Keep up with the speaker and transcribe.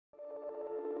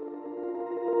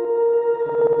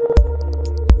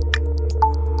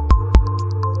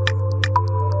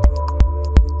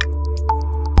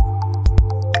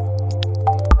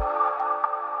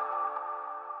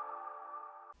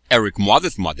Eric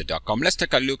Muadh from Muadh.com. Let's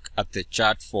take a look at the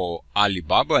chart for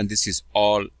Alibaba, and this is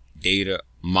all data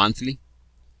monthly.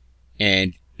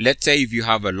 And let's say if you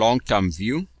have a long-term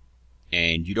view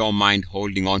and you don't mind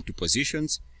holding on to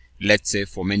positions, let's say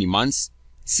for many months,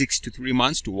 6 to 3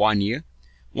 months to 1 year,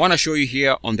 want to show you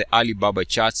here on the Alibaba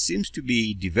chart seems to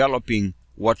be developing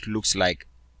what looks like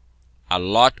a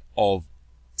lot of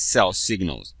sell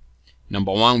signals.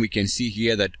 Number one, we can see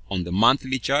here that on the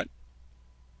monthly chart,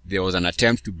 there was an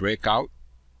attempt to break out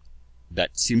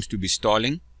that seems to be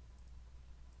stalling,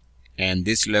 and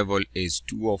this level is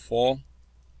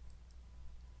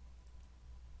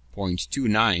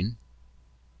 204.29,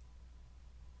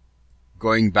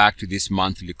 going back to this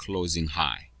monthly closing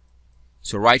high.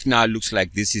 So right now it looks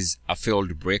like this is a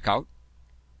failed breakout,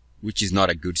 which is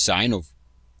not a good sign of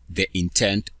the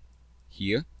intent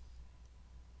here.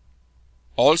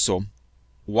 Also,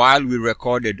 while we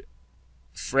recorded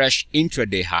fresh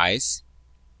intraday highs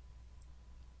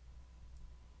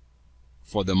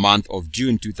for the month of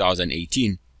June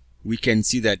 2018, we can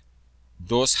see that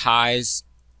those highs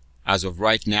as of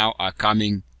right now are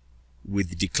coming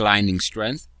with declining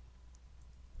strength.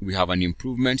 We have an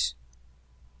improvement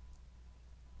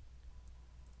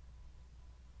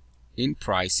in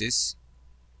prices.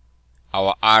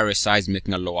 Our RSI is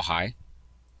making a lower high,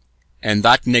 and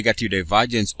that negative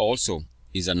divergence also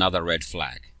is another red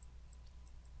flag.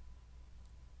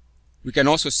 We can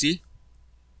also see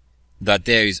that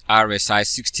there is RSI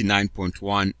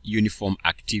 69.1 uniform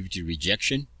activity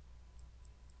rejection.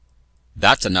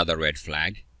 That's another red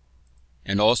flag.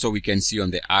 And also we can see on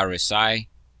the RSI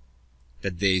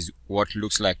that there is what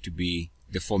looks like to be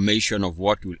the formation of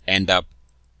what will end up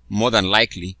more than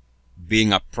likely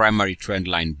being a primary trend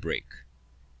line break.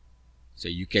 So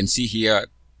you can see here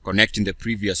connecting the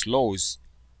previous lows.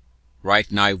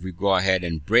 Right now, if we go ahead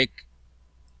and break,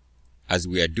 as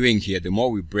we are doing here, the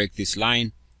more we break this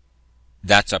line,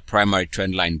 that's a primary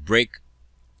trend line break,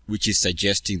 which is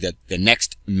suggesting that the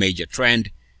next major trend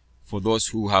for those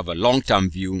who have a long-term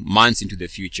view, months into the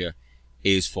future,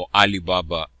 is for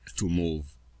Alibaba to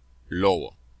move lower.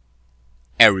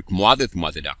 Eric Muadh from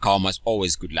Muadh.com. As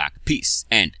always, good luck, peace,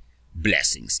 and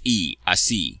blessings.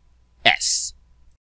 EACS.